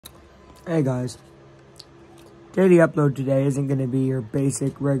Hey guys, daily upload today isn't going to be your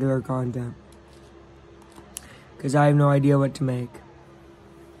basic regular content because I have no idea what to make.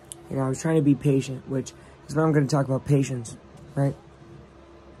 I was trying to be patient, which is what I'm going to talk about, patience, right?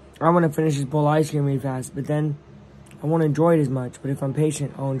 I want to finish this bowl of ice cream really fast, but then I won't enjoy it as much. But if I'm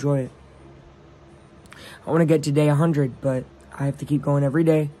patient, I'll enjoy it. I want to get to day 100, but I have to keep going every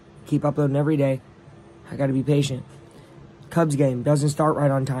day, keep uploading every day. I got to be patient. Cubs game doesn't start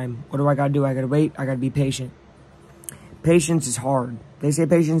right on time. What do I got to do? I got to wait. I got to be patient. Patience is hard. They say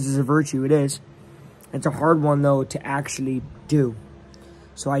patience is a virtue. It is. It's a hard one, though, to actually do.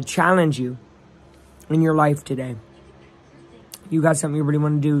 So I challenge you in your life today. You got something you really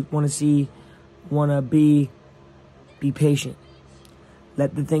want to do, want to see, want to be patient.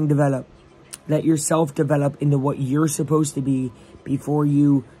 Let the thing develop. Let yourself develop into what you're supposed to be before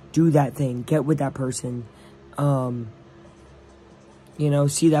you do that thing. Get with that person.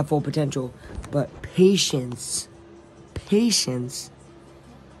 See that full potential. But patience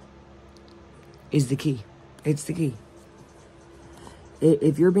is the key. It's the key.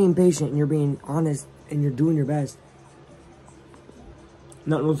 If you're being patient and you're being honest and you're doing your best,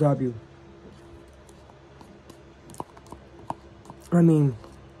 nothing will stop you. I mean,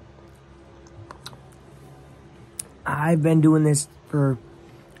 I've been doing this for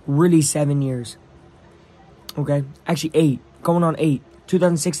really 7 years. Okay? Actually 8. Going on 8.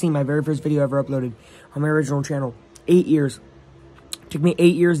 2016, my very first video ever uploaded on my original channel. 8 years. Took me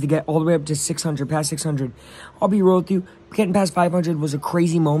 8 years to get all the way up to 600, past 600. I'll be real with you. Getting past 500 was a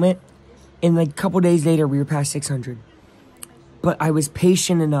crazy moment. And like a couple days later, we were past 600. But I was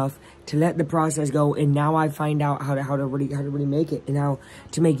patient enough to let the process go. And now I find out how to really make it. And how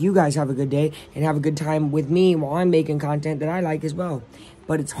to make you guys have a good day and have a good time with me while I'm making content that I like as well.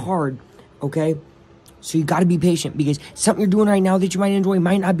 But it's hard, okay? So you got to be patient because something you're doing right now that you might enjoy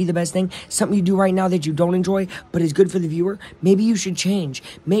might not be the best thing. Something you do right now that you don't enjoy but is good for the viewer, maybe you should change.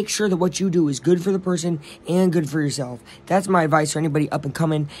 Make sure that what you do is good for the person and good for yourself. That's my advice for anybody up and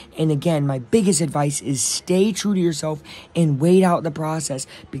coming. And again, my biggest advice is stay true to yourself and wait out the process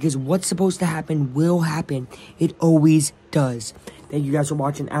because what's supposed to happen will happen. It always does. Thank you guys for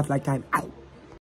watching. Aflac Time out.